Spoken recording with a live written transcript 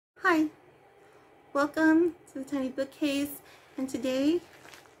Hi, welcome to the Tiny Bookcase, and today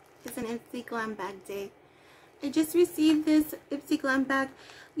is an Ipsy Glam bag day. I just received this Ipsy Glam bag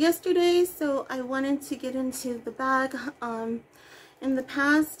yesterday, so I wanted to get into the bag. In the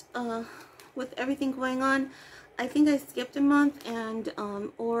past, with everything going on, I think I skipped a month and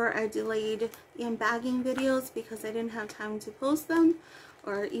or I delayed the unbagging videos because I didn't have time to post them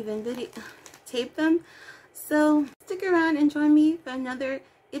or even tape them. So stick around and join me for another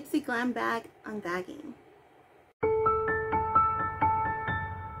Ipsy Glam bag unbagging.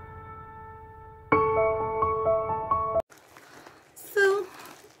 So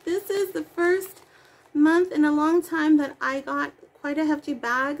this is the first month in a long time that I got quite a hefty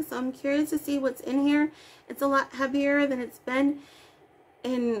bag, so I'm curious to see what's in here. It's a lot heavier than it's been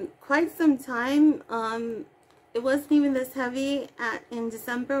in quite some time. It wasn't even this heavy in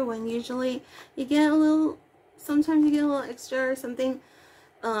December, when usually you get a little, sometimes you get a little extra or something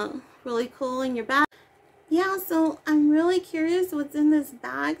really cool in your bag. Yeah, so I'm really curious what's in this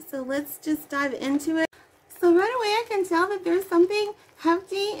bag, so let's just dive into it. So right away I can tell that there's something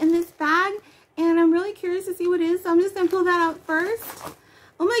hefty in this bag, and I'm really curious to see what it is, so I'm just going to pull that out first.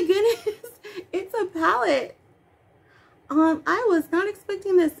 Oh my goodness, it's a palette. I was not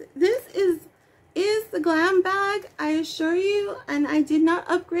expecting this. This is the glam bag, I assure you, and I did not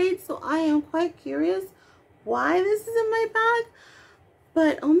upgrade, so I am quite curious why this is in my bag.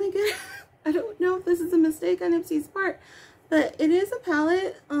 But oh my goodness, I don't know if this is a mistake on Ipsy's part, but it is a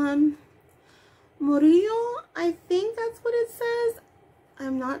palette. Murillo, I think that's what it says.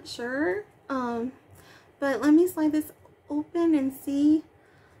 I'm not sure. But let me slide this open and see.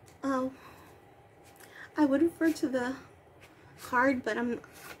 I would refer to the card, but I'm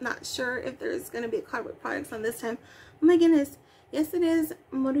not sure if there's going to be a card with products on this time. Oh my goodness. Yes, it is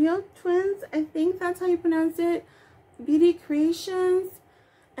Murillo Twins. I think that's how you pronounce it. Beauty Creations.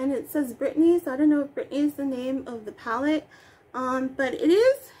 And it says Brittany, so I don't know if Brittany is the name of the palette. But it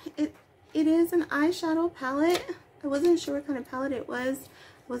is an eyeshadow palette. I wasn't sure what kind of palette it was.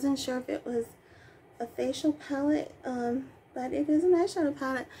 I wasn't sure if it was a facial palette, but it is an eyeshadow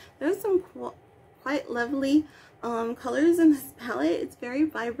palette. There's some quite lovely colors in this palette. It's very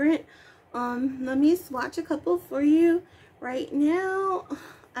vibrant. Let me swatch a couple for you right now.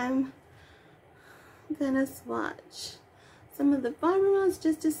 I'm gonna swatch some of the vibrant ones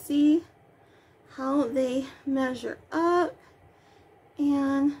just to see how they measure up.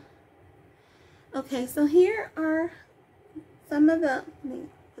 And okay, so here are some of the, let me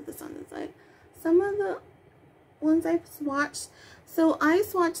put this on the side, some of the ones I've swatched. So I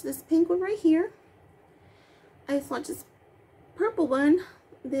swatched this pink one right here. I swatched this purple one,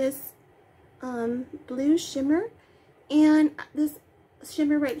 this blue shimmer, and this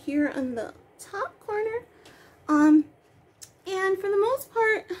shimmer right here on the top corner. And for the most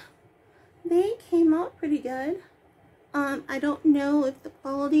part, they came out pretty good. I don't know if the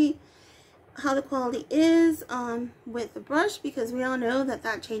quality, how the quality is with the brush, because we all know that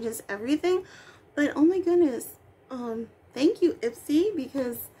that changes everything. But oh my goodness, thank you Ipsy,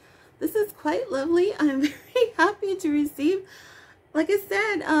 because this is quite lovely. I'm very happy to receive. Like I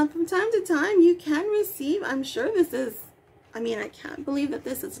said, from time to time you can receive, I'm sure this is, I mean, I can't believe that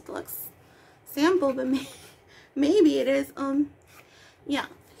this is a Deluxe Sample, but maybe it is. Yeah,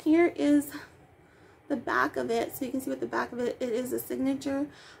 here is the back of it, so you can see what the back of it is. A signature.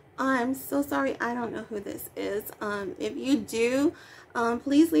 I'm so sorry, I don't know who this is. If you do,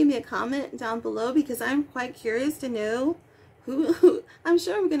 please leave me a comment down below, because I'm quite curious to know who I'm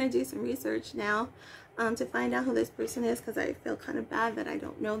sure I'm gonna do some research now to find out who this person is, because I feel kind of bad that I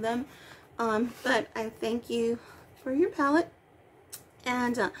don't know them. But I thank you for your palette,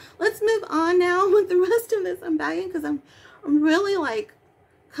 and let's move on now with the rest of this unbagging, because I'm really like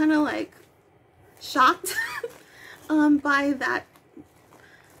kind of like shocked by that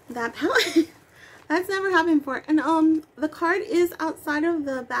palette. That's never happened before. And the card is outside of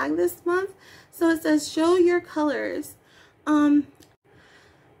the bag this month, so it says show your colors. June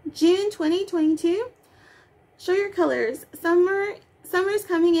 2022, show your colors. Summer's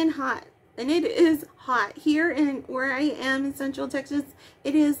coming in hot, and it is hot here in where I am in Central Texas.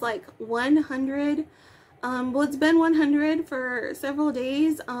 It is like 100. Well, it's been 100 for several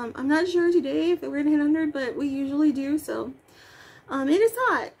days. I'm not sure today if we're gonna hit 100, but we usually do. So it is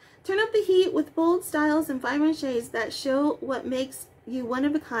hot. Turn up the heat with bold styles and vibrant shades that show what makes you one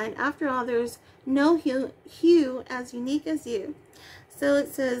of a kind. After all, there's no hue as unique as you. So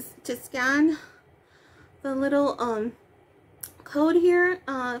it says to scan the little code here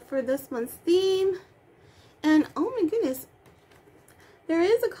for this month's theme. And oh my goodness, there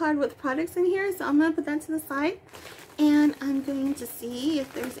is a card with products in here, so I'm going to put that to the side. And I'm going to see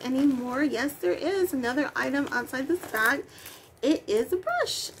if there's any more. Yes, there is another item outside this bag. It is a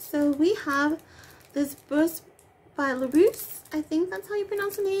brush. So we have this brush by LARUCE. I think that's how you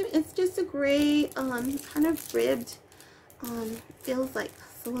pronounce the name. It's just a gray, kind of ribbed, feels like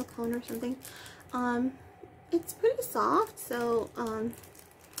silicone or something. It's pretty soft, so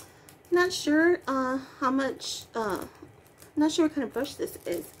not sure how much, not sure what kind of brush this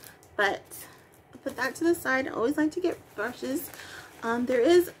is, but I'll put that to the side. I always like to get brushes. There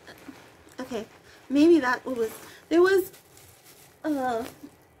is, okay, maybe that was, there was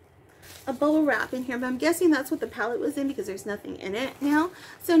a bubble wrap in here, but I'm guessing that's what the palette was in because there's nothing in it now.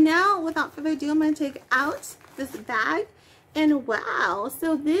 So now, without further ado, I'm going to take out this bag, and wow,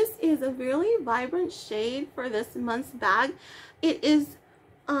 so this is a really vibrant shade for this month's bag. It is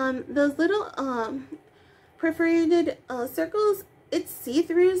those little perforated circles. It's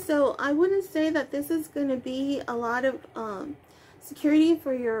see-through, so I wouldn't say that this is going to be a lot of security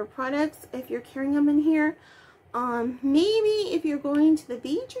for your products if you're carrying them in here. Maybe if you're going to the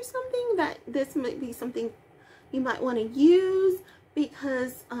beach or something, that this might be something you might want to use,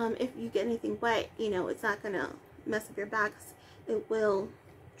 because if you get anything wet, you know, it's not going to mess up your bag. It will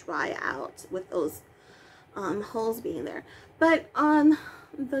dry out with those holes being there. But on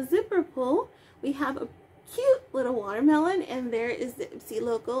the zipper pull, we have a cute little watermelon, and there is the Ipsy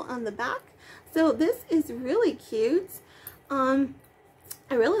logo on the back. So this is really cute. I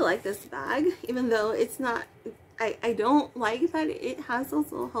really like this bag, even though it's not, I don't like that it has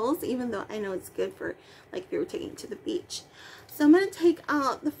those little holes, even though I know it's good for, like, if you were taking it to the beach. So I'm going to take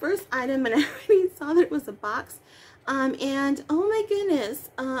out the first item, and I already saw that it was a box. And oh my goodness,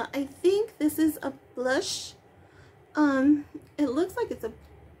 I think this is a blush. It looks like it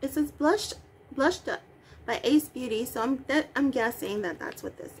says blushed up by Ace Beauty, so I'm guessing that that's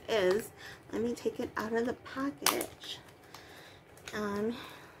what this is. Let me take it out of the package.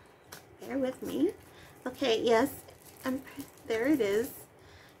 Bear with me. Okay, yes, there it is.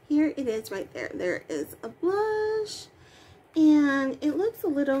 Here it is right there. There is a blush, and it looks a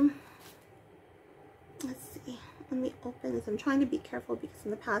little, let's see, let me open this. I'm trying to be careful because in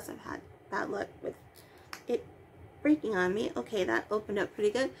the past I've had bad luck with it breaking on me. Okay, that opened up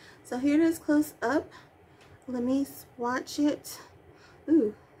pretty good. So here it is close up. Let me swatch it.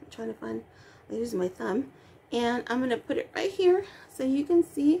 Ooh, I'm trying to find, I'm using my thumb. And I'm going to put it right here so you can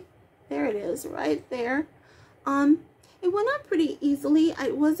see. There it is, right there. It went up pretty easily. I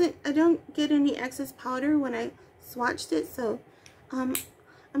don't get any excess powder when I swatched it, so I'm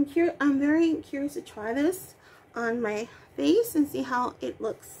very curious to try this on my face and see how it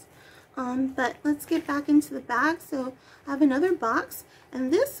looks. But let's get back into the bag. So I have another box,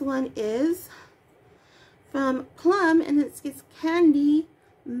 and this one is from PLUM, and it's Candy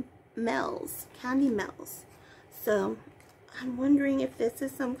Mel's. So I'm wondering if this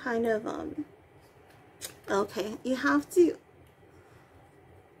is some kind of okay, you have to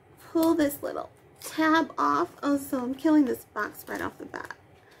pull this little tab off. Oh, so I'm killing this box right off the bat.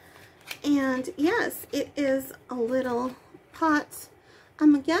 And yes, it is a little pot.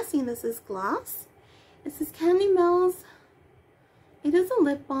 I'm guessing this is gloss. It says Candy Mel's. It is a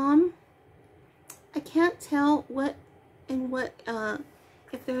lip balm. I can't tell what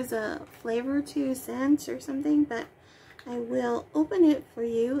if there's a flavor to scent or something, but I will open it for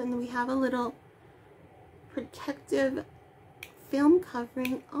you. And we have a little protective film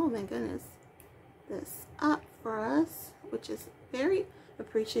covering, oh my goodness, this up for us, which is very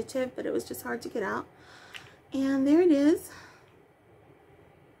appreciative, but it was just hard to get out. And there it is.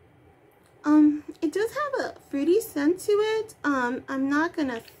 It does have a fruity scent to it. I'm not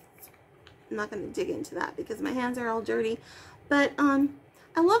gonna dig into that because my hands are all dirty, but I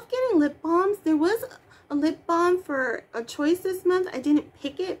love getting lip balms. There was a lip balm for a choice this month. I didn't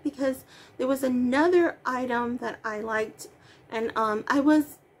pick it because there was another item that I liked, and I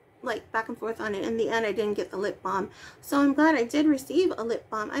was like back and forth on it. In the end, I didn't get the lip balm, so I'm glad I did receive a lip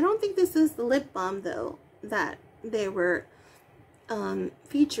balm. I don't think this is the lip balm though that they were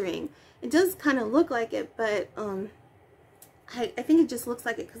featuring. It does kind of look like it, but I think it just looks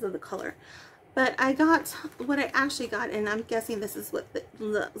like it because of the color. But I got what I actually got, and I'm guessing this is what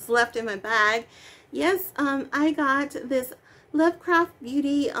is left in my bag. Yes, I got this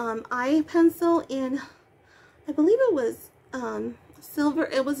LOVE+CRAFT+BEAUTY eye pencil in, I believe it was silver.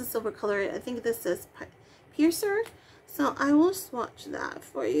 It was a silver color. I think this says Piercer. So I will swatch that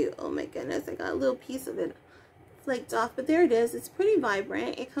for you. Oh my goodness, I got a little piece of it flaked off, but there it is. It's pretty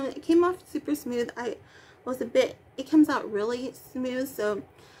vibrant. It came off super smooth. It comes out really smooth, so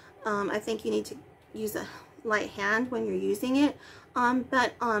I think you need to use a light hand when you're using it.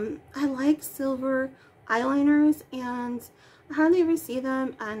 But I like silver eyeliners, and I hardly ever see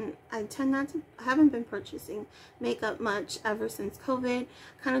them, and I haven't been purchasing makeup much ever since COVID.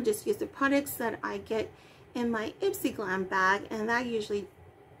 Kind of just use the products that I get in my Ipsy Glam bag, and that usually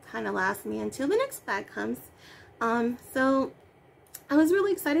kind of lasts me until the next bag comes. So I was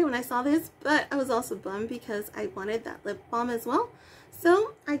really excited when I saw this, but I was also bummed because I wanted that lip balm as well.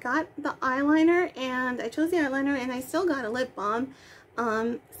 So I got the eyeliner, and I chose the eyeliner, and I still got a lip balm.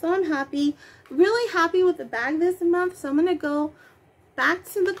 So I'm happy, really happy with the bag this month. So I'm going to go back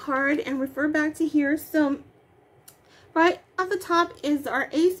to the card and refer back to here. So right at the top is our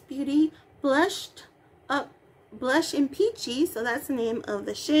Ace Beauty Blushed Up Blush in Peachy. So that's the name of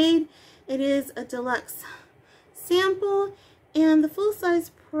the shade. It is a deluxe sample, and the full-size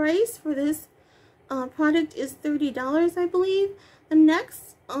price for this product is $30, I believe. The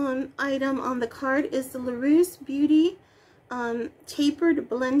next item on the card is the LARUCE Beauty Tapered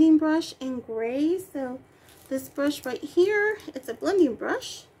blending brush in gray. So this brush right here, it's a blending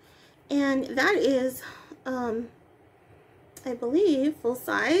brush, and that is I believe full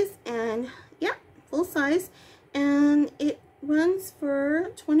size, and yeah, full size, and it runs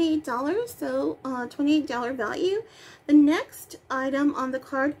for $28, so $28 value. The next item on the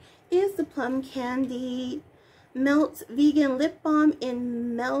card is the Plum Candy Melt Vegan Lip Balm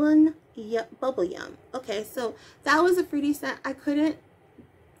in Melon Bubble Yum. Okay, so that was a fruity scent. I couldn't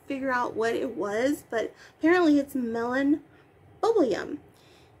figure out what it was, but apparently it's Melon Bubble Yum.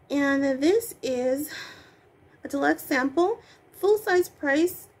 And this is a deluxe sample. Full size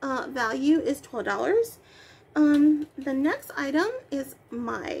price value is $12. The next item is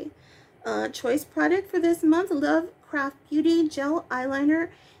my choice product for this month, LOVE+CRAFT+BEAUTY Gel Eyeliner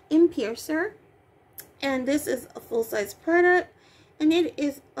in Piercer. And this is a full-size product, and it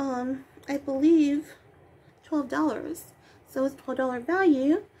is, I believe, $12. So it's $12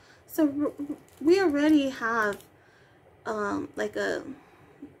 value. So we already have, like a,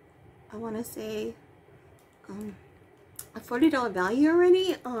 I want to say, a $40 value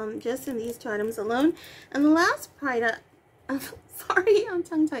already, just in these two items alone. And the last product, sorry, I'm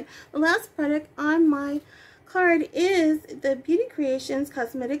tongue-tied. The last product on my card is the Beauty Creations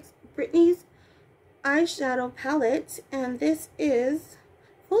Cosmetics Brittany's eyeshadow palette, and this is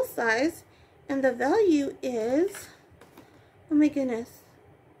full size, and the value is, oh my goodness,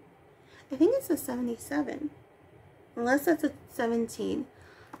 I think it's a 77, unless that's a 17,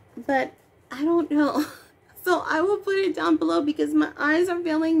 but I don't know. So I will put it down below because my eyes are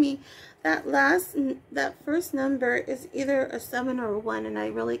failing me. That first number is either a 7 or a 1, and I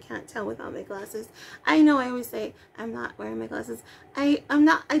really can't tell without my glasses. I know I always say I'm not wearing my glasses. I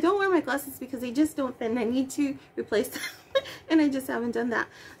don't wear my glasses because they just don't fit, and I need to replace them. And I just haven't done that.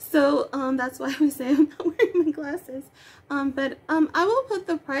 So that's why I always say I'm not wearing my glasses. But I will put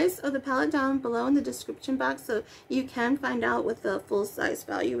the price of the palette down below in the description box, so you can find out what the full size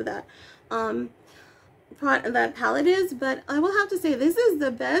value of that that palette is. But I will have to say, this is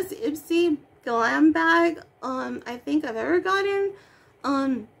the best Ipsy Glam bag I think I've ever gotten,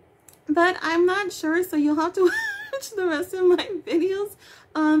 but I'm not sure, so you'll have to watch the rest of my videos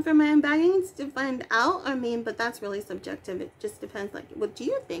for my unbaggings to find out. I mean, but that's really subjective. It just depends, like, what do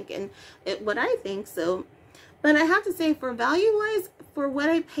you think and what I think. So, but I have to say, for value wise, for what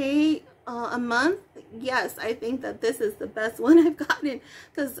I pay a month, yes, I think that this is the best one I've gotten,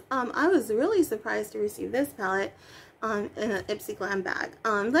 because I was really surprised to receive this palette in an Ipsy Glam bag.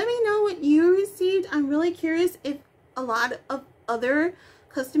 Let me know what you received. I'm really curious if a lot of other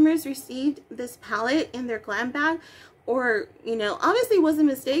customers received this palette in their glam bag, or, you know, obviously it was a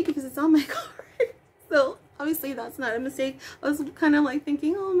mistake because it's on my card. So obviously that's not a mistake. I was kind of like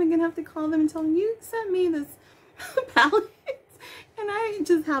thinking, oh, am I gonna have to call them and tell them you sent me this palette? And I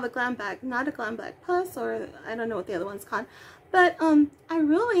just have a glam bag, not a glam bag plus, or I don't know what the other one's called. But I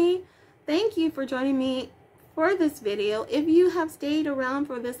really thank you for joining me for this video. If you have stayed around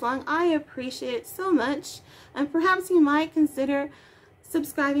for this long, I appreciate it so much. And perhaps you might consider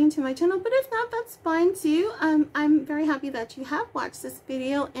subscribing to my channel, but if not, that's fine too. I'm very happy that you have watched this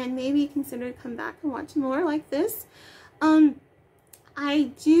video, and maybe consider to come back and watch more like this.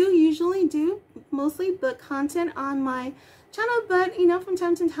 I do usually do mostly book content on my channel, but you know, from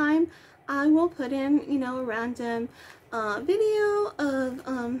time to time I will put in, you know, a random video of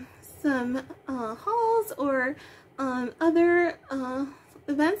some hauls or other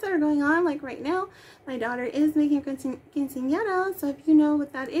events that are going on. Like right now, my daughter is making a quinceañera, so if you know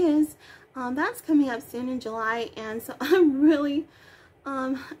what that is, that's coming up soon in July. And so I'm really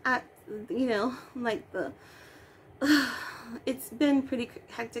at, you know, like the it's been pretty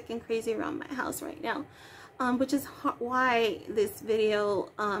hectic and crazy around my house right now, which is why this video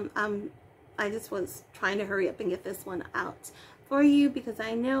I'm I just was trying to hurry up and get this one out for you because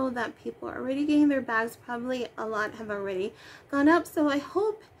I know that people are already getting their bags. Probably a lot have already gone up, so I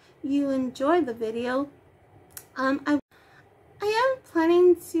hope you enjoyed the video. I am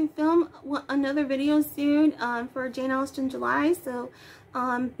planning to film another video soon for Jane Austen July, so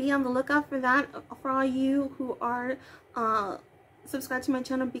be on the lookout for that for all you who are subscribed to my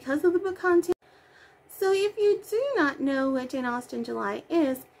channel because of the book content. So if you do not know what Jane Austen July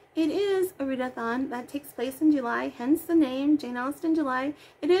is, it is a readathon that takes place in July, hence the name Jane Austen July.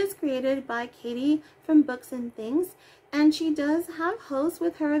 It is created by Katie from Books and Things, and she does have hosts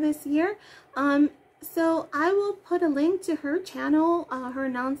with her this year. So I will put a link to her channel, her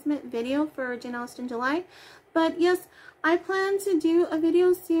announcement video for Jane Austen July. But yes, I plan to do a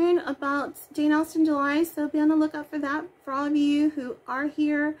video soon about Jane Austen July, so be on the lookout for that for all of you who are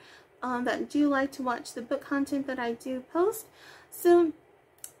here that do like to watch the book content that I do post. So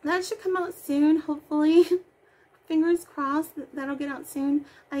that should come out soon, hopefully. Fingers crossed that'll get out soon.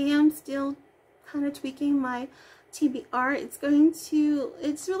 I am still kind of tweaking my TBR.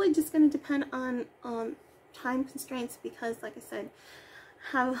 It's really just going to depend on time constraints because, like I said,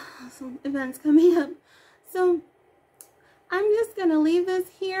 have some events coming up. So I'm just going to leave this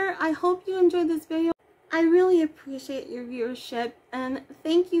here. I hope you enjoyed this video. I really appreciate your viewership and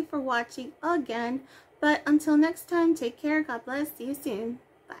thank you for watching again. But until next time, take care. God bless. See you soon.